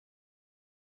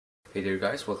Hey there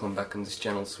guys, welcome back on this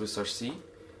channel SwissRC,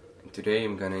 and today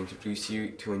I'm gonna introduce you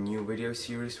to a new video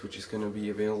series which is gonna be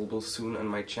available soon on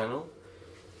my channel.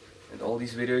 And all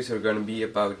these videos are gonna be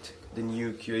about the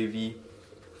new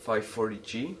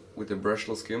QAV540G with the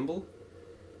brushless gimbal.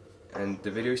 And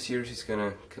the video series is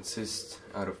gonna consist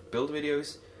out of build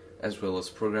videos as well as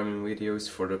programming videos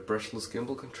for the brushless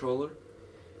gimbal controller.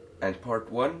 And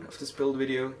part 1 of this build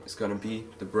video is gonna be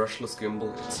the brushless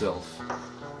gimbal itself.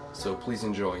 So please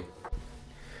enjoy.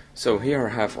 So here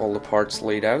I have all the parts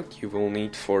laid out you will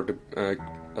need for the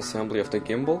assembly of the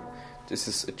gimbal. This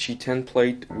is a G10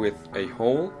 plate with a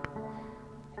hole,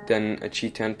 then a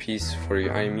G10 piece for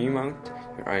your IMU mount,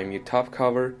 your IMU top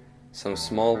cover, some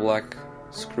small black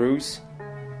screws,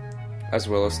 as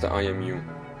well as the IMU,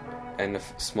 and a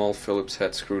small Phillips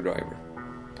head screwdriver.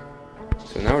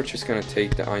 So now we're just gonna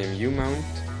take the IMU mount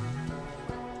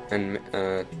and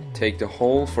take the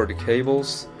hole for the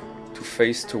cables to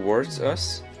face towards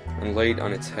us and lay it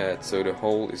on its head so the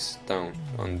hole is down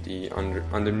on the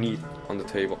underneath on the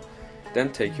table.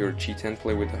 Then take your G10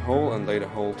 plate with the hole and lay the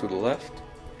hole to the left,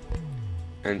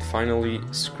 and finally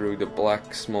screw the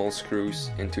black small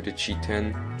screws into the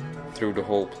G10 through the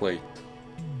whole plate.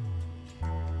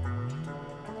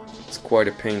 It's quite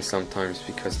a pain sometimes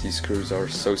because these screws are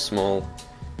so small,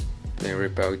 they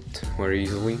rip out very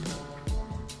easily.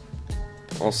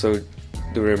 Also,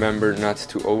 do remember not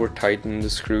to over tighten the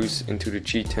screws into the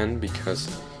G10 because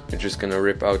you're just gonna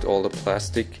rip out all the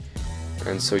plastic,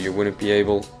 and so you wouldn't be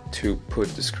able to put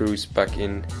the screws back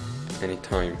in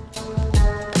anytime.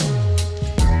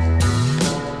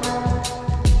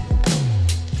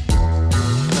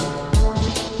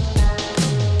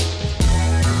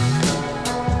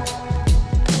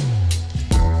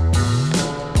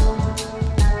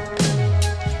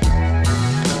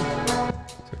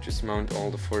 Mount all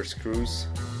the 4 screws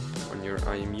on your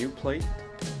IMU plate,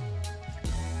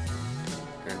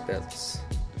 and that's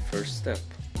the first step.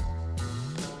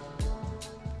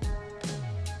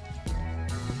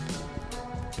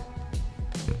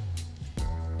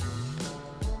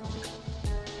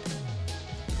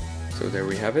 So there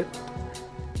we have it,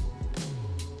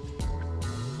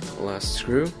 last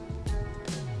screw.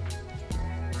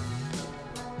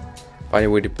 By the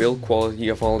way, the build quality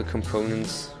of all the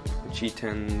components,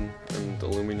 G10 and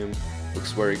aluminum,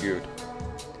 looks very good.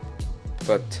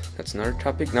 But that's another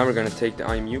topic. Now we're gonna take the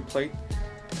IMU plate,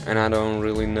 and I don't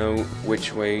really know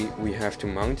which way we have to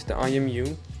mount the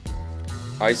IMU.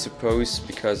 I suppose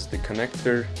because the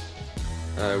connector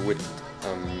would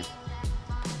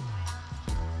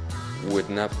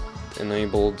not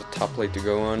enable the top plate to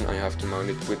go on, I have to mount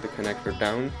it with the connector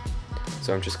down.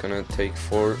 So I'm just gonna take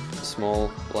 4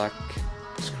 small black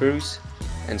screws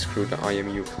and screw the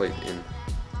IMU plate in.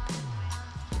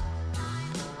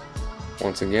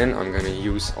 Once again, I'm gonna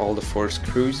use all the 4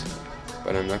 screws,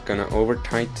 but I'm not gonna over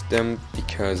tighten them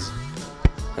because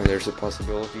there's a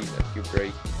possibility that you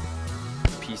break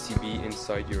the PCB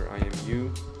inside your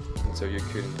IMU, and so you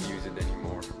couldn't use it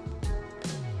anymore.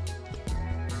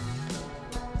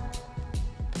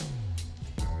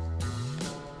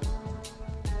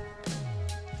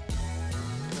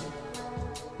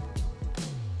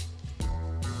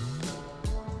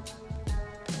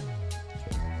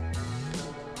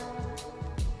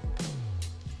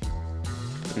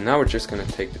 Now we're just gonna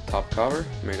take the top cover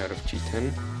made out of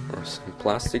G10 or some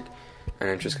plastic, and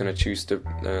I'm just gonna choose the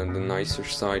nicer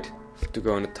side to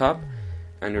go on the top,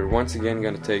 and we're once again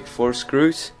gonna take 4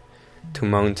 screws to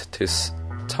mount this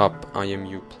top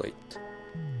IMU plate,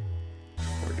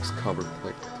 or this cover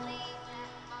plate.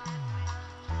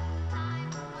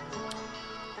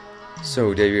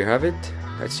 So there you have it,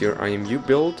 that's your IMU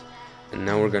build, and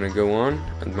now we're gonna go on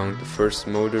and mount the first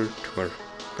motor to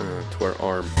our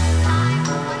arm.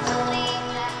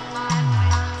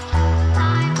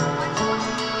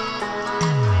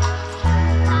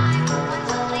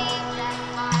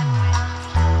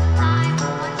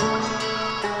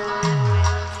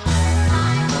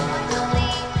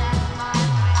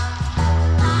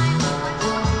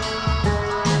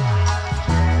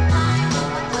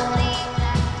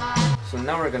 So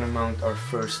now we're gonna mount our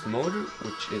first motor,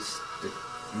 which is the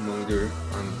motor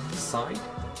on the side.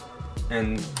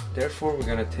 And therefore we're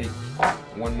gonna take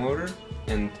 1 motor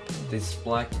and this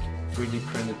black 3D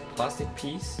printed plastic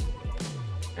piece,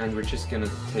 and we're just gonna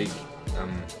take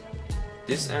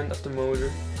this end of the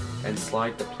motor and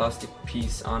slide the plastic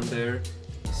piece on there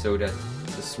so that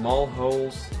the small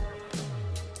holes, I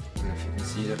don't know if you can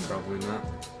see that, probably not,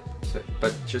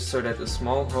 but just so that the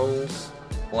small holes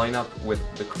line up with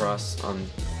the cross on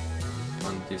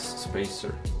this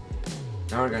spacer.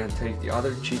 Now we're gonna take the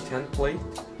other G10 plate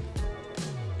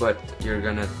but you're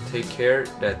gonna take care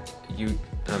that you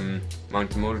mount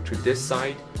the motor to this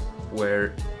side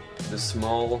where the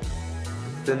small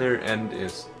thinner end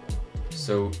is,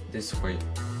 so this way.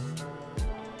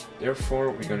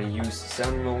 Therefore we're gonna use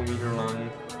 7mm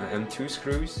long M2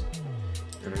 screws,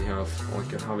 and we have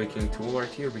like a havoking tool right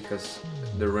here because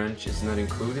the wrench is not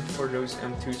included for those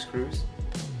M2 screws.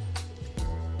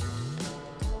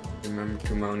 Remember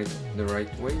to mount it the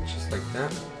right way, just like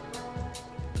that.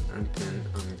 And then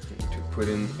I'm going to put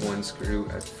in one screw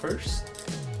at first.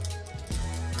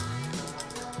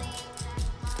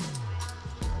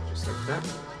 Just like that.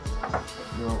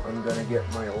 Now I'm gonna get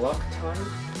my Loctite,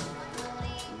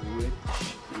 which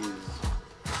is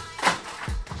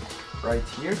right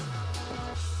here.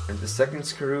 And the second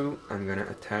screw I'm gonna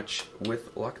attach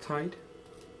with Loctite.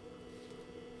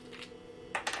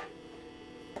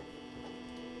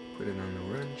 Put it on the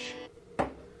wrench.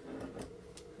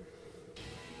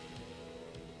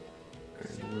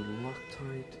 And a little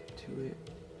Loctite to it.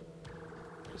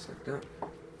 Just like that.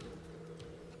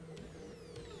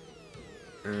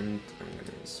 And I'm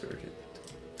gonna insert it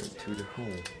into the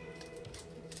hole.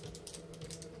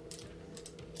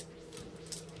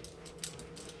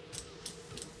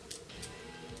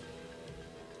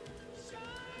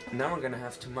 Now we're gonna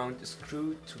have to mount the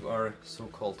screw to our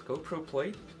so-called GoPro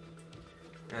plate.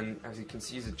 And as you can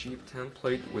see, it's a G10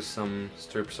 plate with some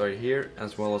strips right here,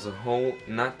 as well as a hole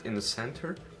nut in the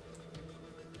center.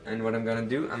 And what I'm gonna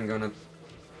do, I'm gonna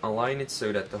align it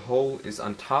so that the hole is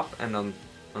on top and on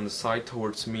the side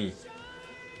towards me.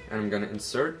 And I'm gonna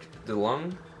insert the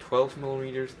long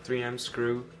 12mm 3M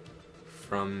screw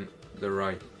from the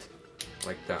right,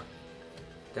 like that.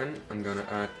 Then I'm gonna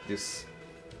add this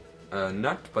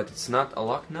nut, but it's not a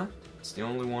lock nut, it's the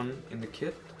only one in the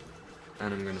kit.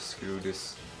 And I'm gonna screw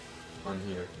this on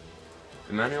here.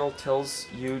 The manual tells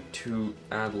you to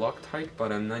add Loctite,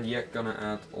 but I'm not yet gonna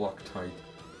add Loctite,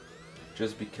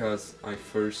 just because I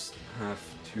first have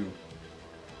to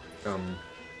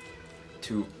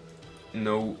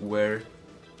know where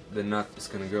the nut is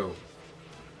gonna go.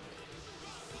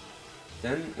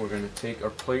 Then we're gonna take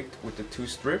our plate with the two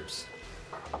strips,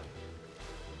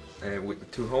 with the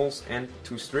two holes and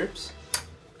two strips,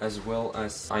 as well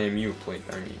as IMU plate,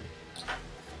 I mean.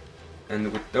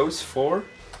 And with those four,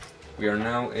 we are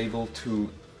now able to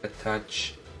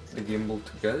attach the gimbal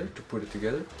together, to put it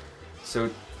together. So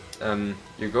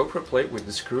your GoPro plate with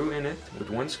the screw in it, with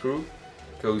one screw,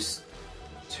 goes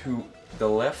to the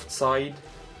left side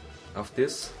of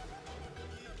this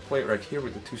plate right here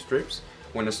with the two strips,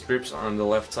 when the strips are on the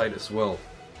left side as well.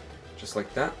 Just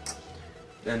like that.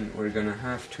 Then we're gonna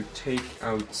have to take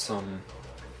out some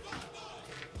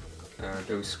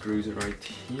those screws right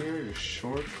here, the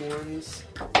short ones.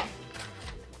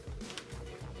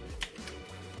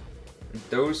 And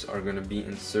those are gonna be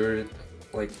inserted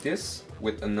like this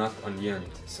with a nut on the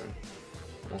end. So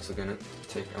I'm also gonna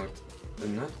take out the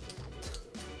nut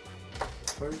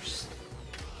first.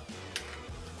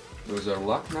 Those are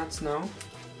lock nuts now.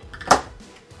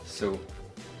 So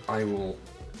I will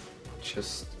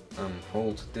just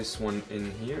hold this one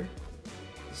in here,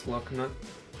 this lock nut,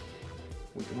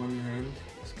 with one hand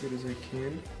as good as I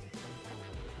can.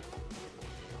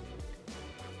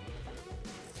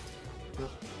 Oh,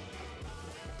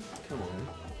 come on.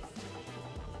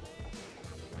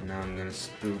 And now I'm gonna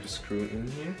screw the screw in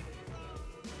here.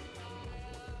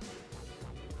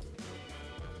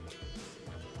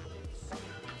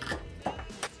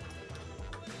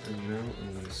 And now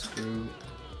I'm gonna screw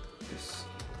this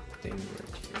thing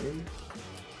right here in.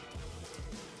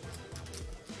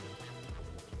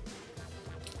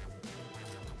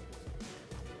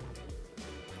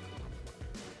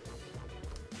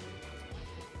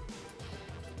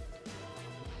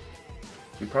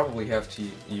 You probably have to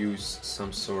use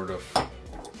some sort of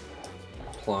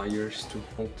pliers to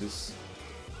hold this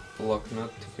lock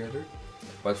nut together,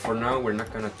 but for now we're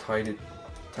not gonna tighten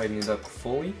it up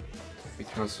fully,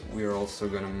 because we are also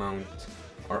gonna mount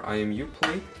our IMU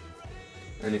plate.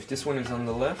 And if this one is on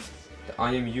the left, the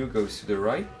IMU goes to the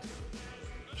right,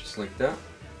 just like that.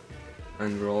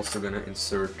 And we're also gonna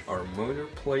insert our motor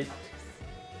plate,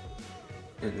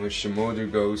 in which the motor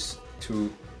goes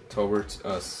towards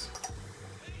us.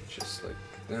 Just like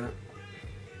that.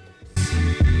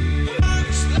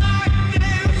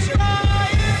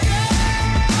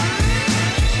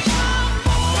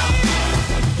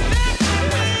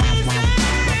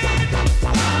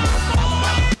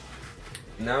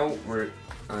 Now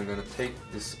I'm gonna take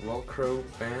this Velcro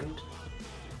band,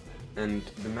 and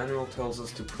the manual tells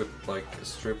us to put like a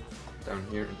strip down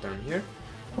here and down here.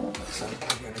 So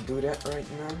I'm gonna do that right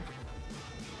now.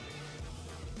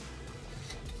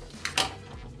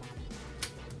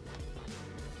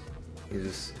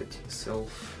 is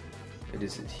itself, it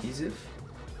is adhesive,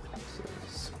 so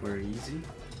it's very easy.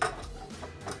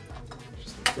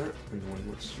 Just like that, and one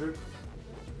more strip.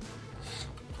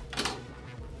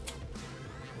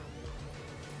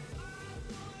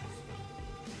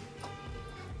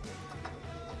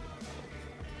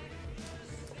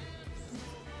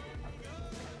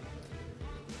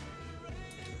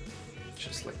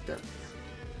 Just like that.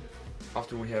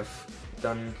 After we have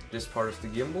done this part of the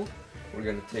gimbal, we're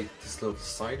gonna take this little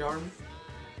side arm,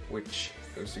 which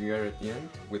goes together at the end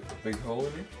with a big hole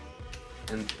in it,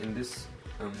 and in this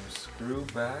screw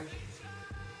bag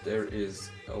there is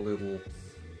a little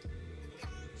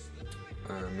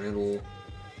metal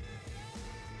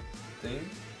thing.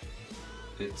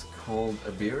 It's called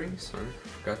a bearing, sorry,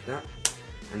 forgot that.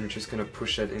 And we're just gonna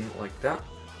push that in like that.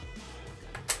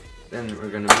 Then we're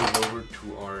gonna move over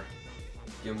to our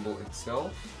gimbal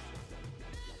itself,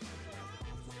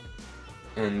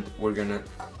 and we're gonna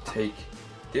take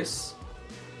this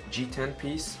G10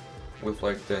 piece with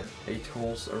like the 8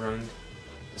 holes around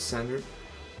the center,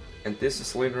 and this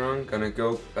is later on gonna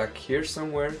go back here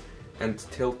somewhere and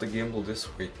tilt the gimbal this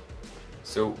way.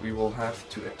 So we will have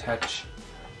to attach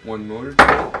one motor to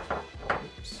it.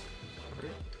 Oops.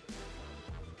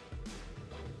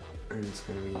 And it's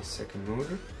gonna be a second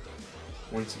motor.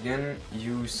 Once again,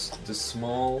 use the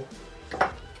small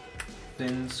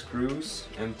thin screws,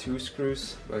 M2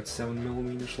 screws, about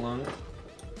 7mm long.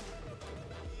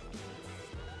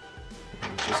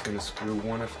 I'm just gonna screw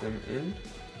one of them in.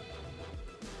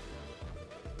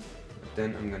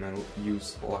 Then I'm gonna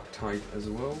use Loctite as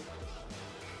well.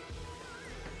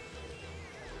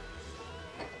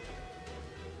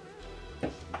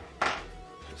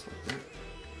 Just like that.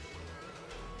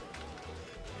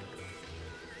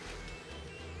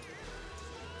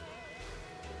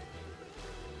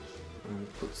 And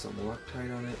put some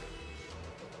Loctite on it.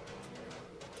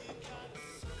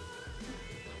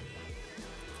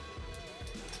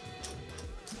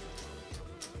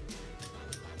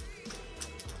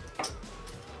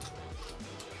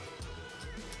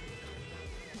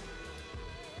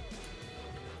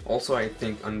 Also, I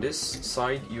think on this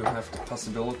side you have the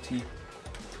possibility to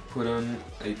put on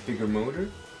a bigger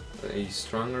motor, a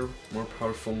stronger, more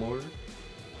powerful motor,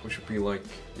 which would be like,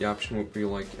 the option would be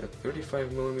like a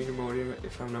 35mm motor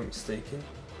if I'm not mistaken.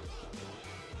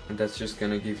 And that's just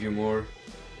gonna give you more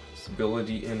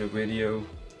stability in a video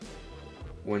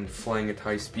when flying at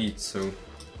high speed, so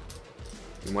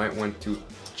you might want to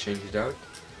change it out.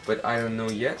 But I don't know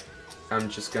yet. I'm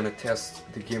just gonna test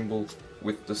the gimbal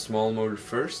with the small motor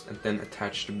first and then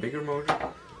attach the bigger motor,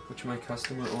 which my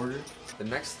customer ordered. The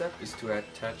next step is to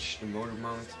attach the motor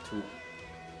mount to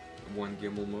one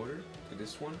gimbal motor, to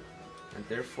this one, and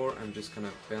therefore I'm just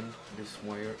gonna bend this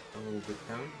wire a little bit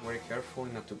down, very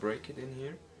carefully not to break it in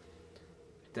here.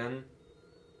 Then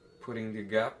putting the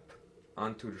gap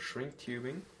onto the shrink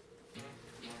tubing,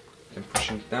 then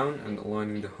pushing it down and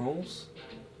aligning the holes,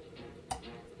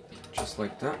 just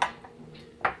like that.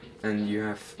 And you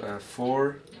have these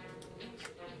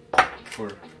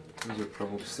are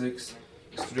probably 6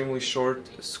 extremely short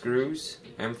screws,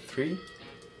 M3.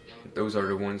 Those are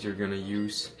the ones you're gonna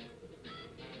use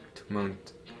to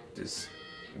mount this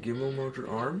gimbal motor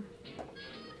arm.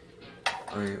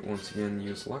 I once again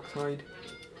use Loctite,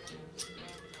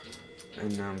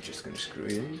 and now I'm just gonna screw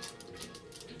it in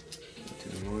into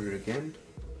the motor again.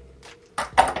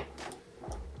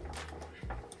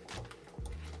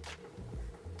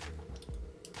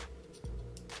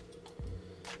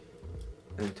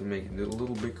 And to make it a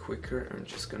little bit quicker, I'm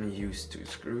just gonna use 2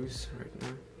 screws right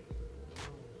now.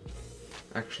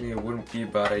 Actually, it wouldn't be a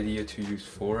bad idea to use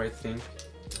 4, I think,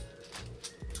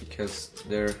 because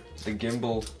the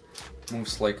gimbal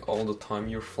moves like all the time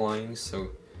you're flying, so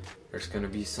there's gonna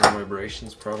be some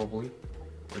vibrations probably,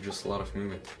 or just a lot of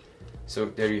movement. So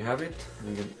there you have it.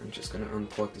 I'm just gonna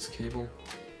unplug this cable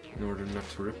in order not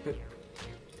to rip it.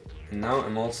 And now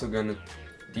I'm also gonna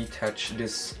detach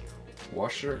this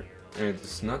washer,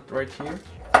 this nut right here.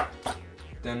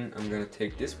 Then I'm gonna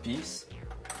take this piece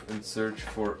and search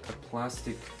for a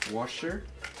plastic washer,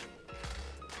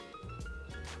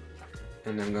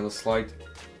 and I'm gonna slide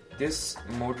this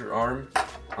motor arm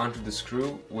onto the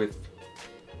screw with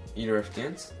either of the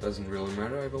ends. Doesn't really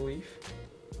matter, I believe.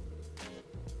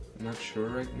 Not sure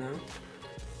right now.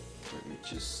 Let me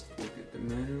just look at the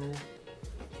manual.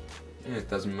 Yeah, it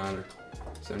doesn't matter.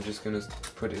 So I'm just gonna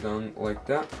put it on like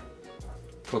that.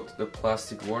 Put the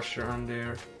plastic washer on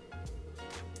there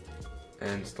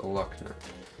and the lock nut.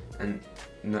 And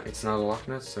no, it's not a lock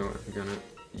nut, so I'm gonna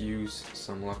use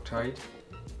some Loctite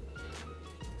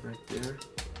right there.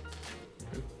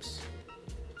 Oops.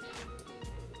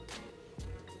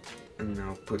 And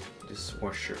now put this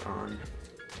washer on.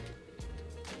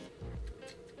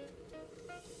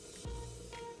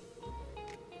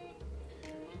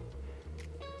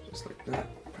 Just like that.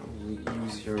 Probably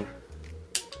use your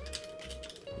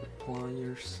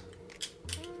pliers.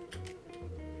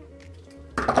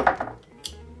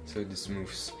 So this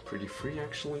moves pretty free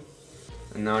actually.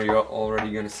 And now you're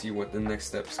already gonna see what the next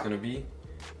step is gonna be.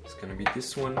 It's gonna be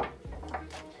this one.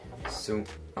 So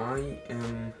I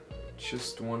am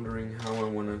just wondering how I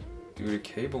wanna do the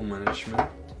cable management.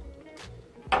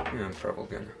 Yeah, I'm probably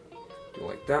gonna do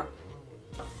like that.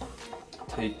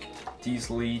 Take these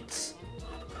leads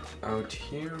out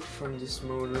here from this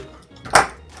motor,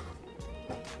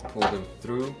 pull them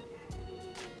through,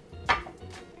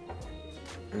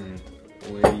 and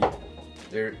lay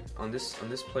there on this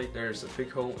plate. There's a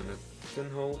big hole and a thin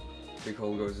hole. Big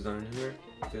hole goes down here,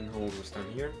 thin hole goes down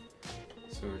here.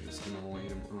 So we're just gonna lay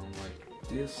them on like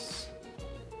this.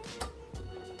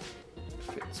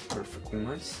 Fits perfectly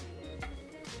nice.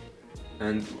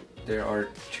 And there are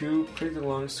two pretty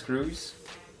long screws.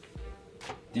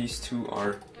 These two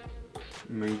are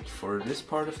made for this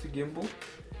part of the gimbal,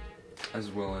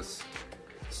 as well as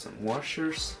some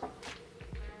washers.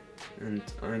 And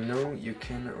I know you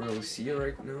cannot really see it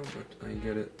right now, but I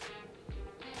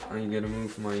gotta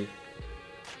move my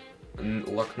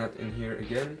lock nut in here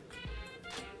again.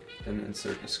 Then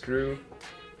insert the screw,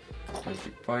 make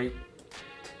it tight,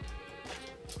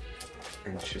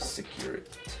 and just secure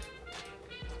it.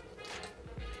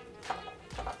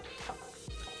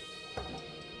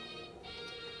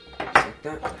 Just like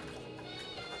that.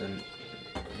 Then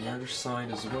on the other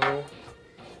side as well,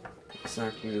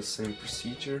 exactly the same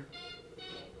procedure.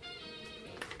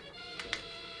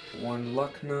 One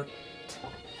lock nut,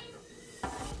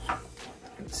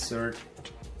 insert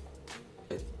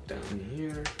it down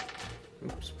here,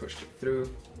 oops, pushed it through,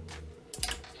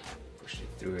 push it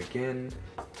through again,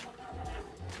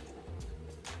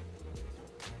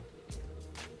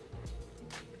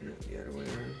 and the other way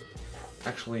around.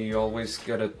 Actually, you always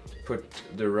gotta put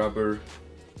the rubber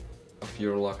of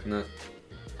your lock nut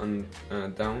on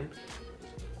down,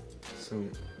 so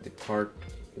the part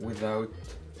without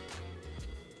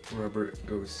rubber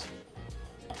goes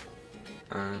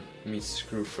meets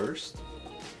screw first.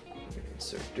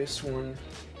 Insert this one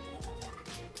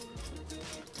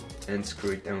and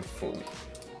screw it down fully.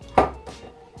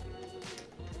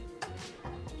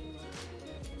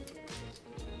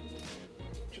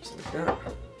 Just like that.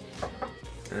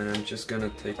 And I'm just gonna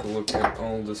take a look at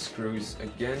all the screws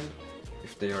again,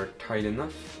 if they are tight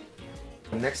enough.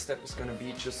 The next step is gonna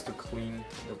be just to clean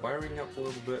the wiring up a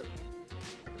little bit.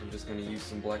 I'm just gonna use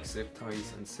some black zip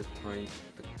ties and zip tie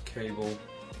the cable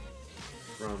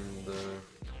from the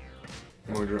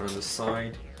motor on the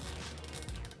side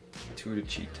to the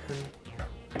G10,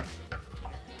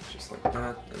 just like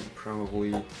that, and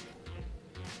probably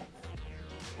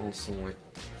also like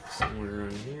somewhere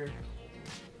around here,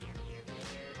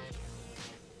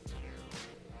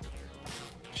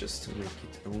 just to make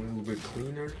it a little bit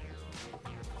cleaner,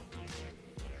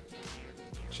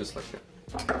 just like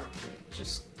that.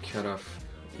 Just cut off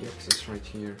the excess right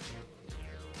here,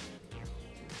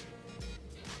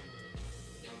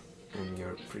 and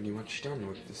you're pretty much done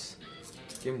with this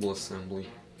gimbal assembly.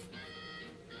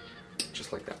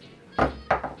 Just like that.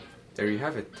 There you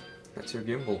have it. That's your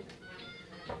gimbal.